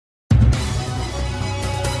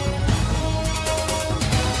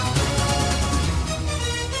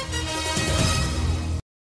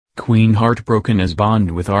Queen heartbroken as bond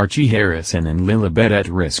with Archie Harrison and Lilibet at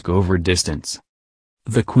risk over distance.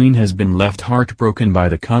 The Queen has been left heartbroken by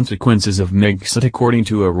the consequences of Megxit according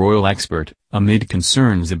to a royal expert, amid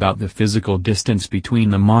concerns about the physical distance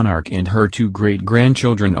between the monarch and her two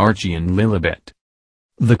great-grandchildren Archie and Lilibet.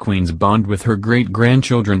 The Queen's bond with her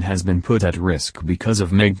great-grandchildren has been put at risk because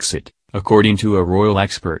of Megxit, according to a royal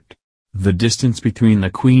expert. The distance between the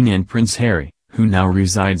Queen and Prince Harry, who now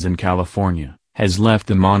resides in California, has left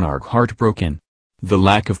the monarch heartbroken. The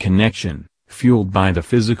lack of connection, fueled by the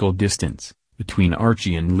physical distance, between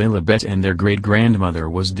Archie and Lilibet and their great-grandmother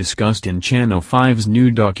was discussed in Channel 5's new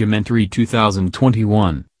documentary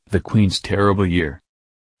 2021, The Queen's Terrible Year.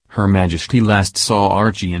 Her Majesty last saw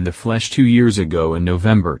Archie in the flesh 2 years ago in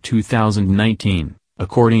November 2019,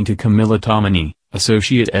 according to Camilla Tominey,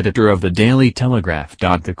 associate editor of the Daily Telegraph.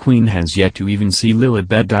 The Queen has yet to even see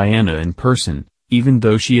Lilibet Diana in person, even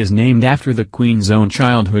though she is named after the Queen's own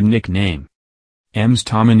childhood nickname. Ms.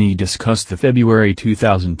 Tominey discussed the February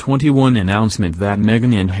 2021 announcement that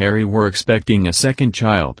Meghan and Harry were expecting a second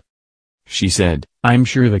child. She said, "I'm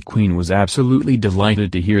sure the Queen was absolutely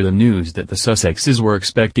delighted to hear the news that the Sussexes were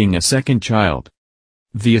expecting a second child."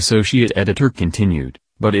 The associate editor continued,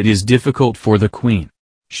 "But it is difficult for the Queen.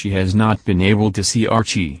 She has not been able to see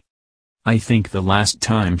Archie. I think the last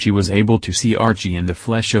time she was able to see Archie in the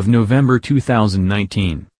flesh of November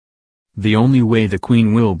 2019. The only way the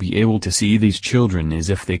Queen will be able to see these children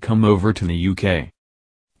is if they come over to the UK.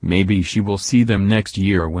 Maybe she will see them next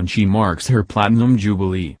year when she marks her Platinum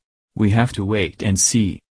Jubilee. We have to wait and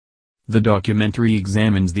see." The documentary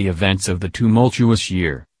examines the events of the tumultuous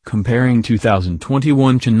year, comparing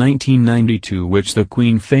 2021 to 1992, which the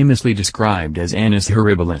Queen famously described as annus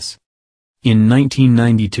horribilis. In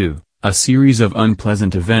 1992, a series of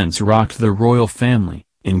unpleasant events rocked the royal family,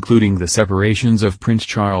 including the separations of Prince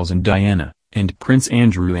Charles and Diana, and Prince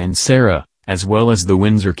Andrew and Sarah, as well as the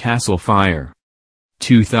Windsor Castle fire.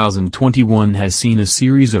 2021 has seen a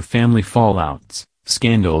series of family fallouts,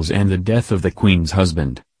 scandals and the death of the Queen's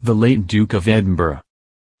husband, the late Duke of Edinburgh.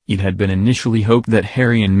 It had been initially hoped that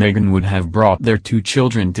Harry and Meghan would have brought their two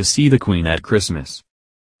children to see the Queen at Christmas.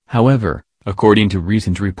 However, according to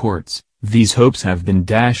recent reports, these hopes have been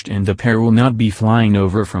dashed and the pair will not be flying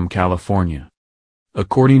over from California.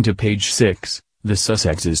 According to Page 6, the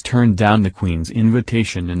Sussexes turned down the Queen's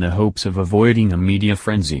invitation in the hopes of avoiding a media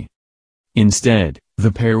frenzy. Instead,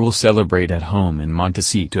 the pair will celebrate at home in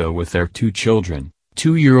Montecito with their two children,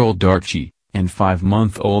 2-year-old Archie, and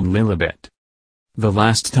 5-month-old Lilibet. The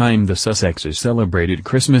last time the Sussexes celebrated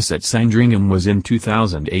Christmas at Sandringham was in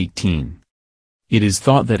 2018. It is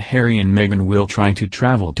thought that Harry and Meghan will try to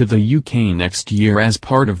travel to the UK next year as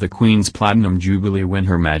part of the Queen's Platinum Jubilee when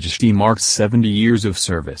Her Majesty marks 70 years of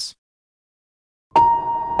service.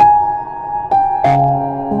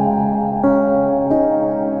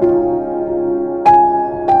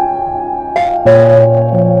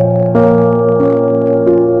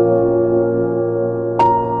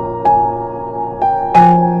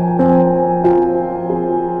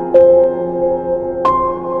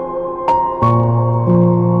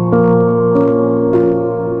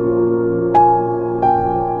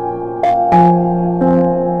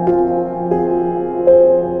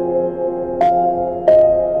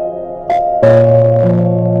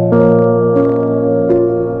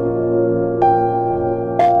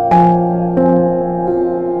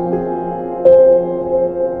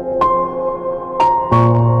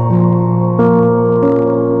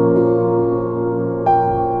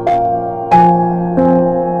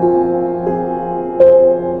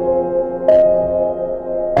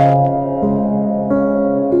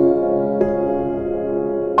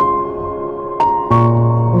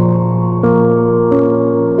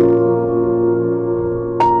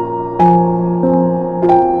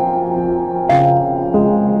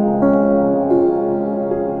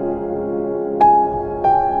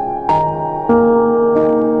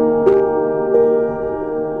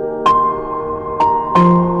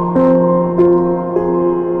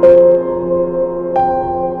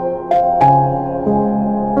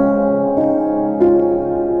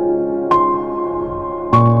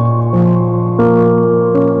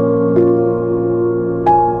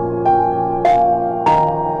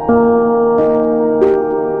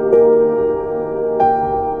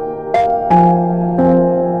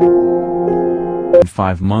 and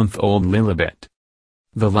 5-month-old Lilibet.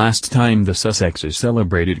 The last time the Sussexes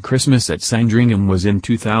celebrated Christmas at Sandringham was in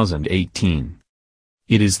 2018.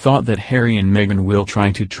 It is thought that Harry and Meghan will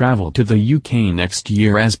try to travel to the UK next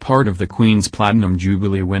year as part of the Queen's Platinum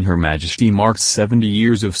Jubilee when Her Majesty marks 70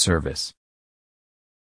 years of service.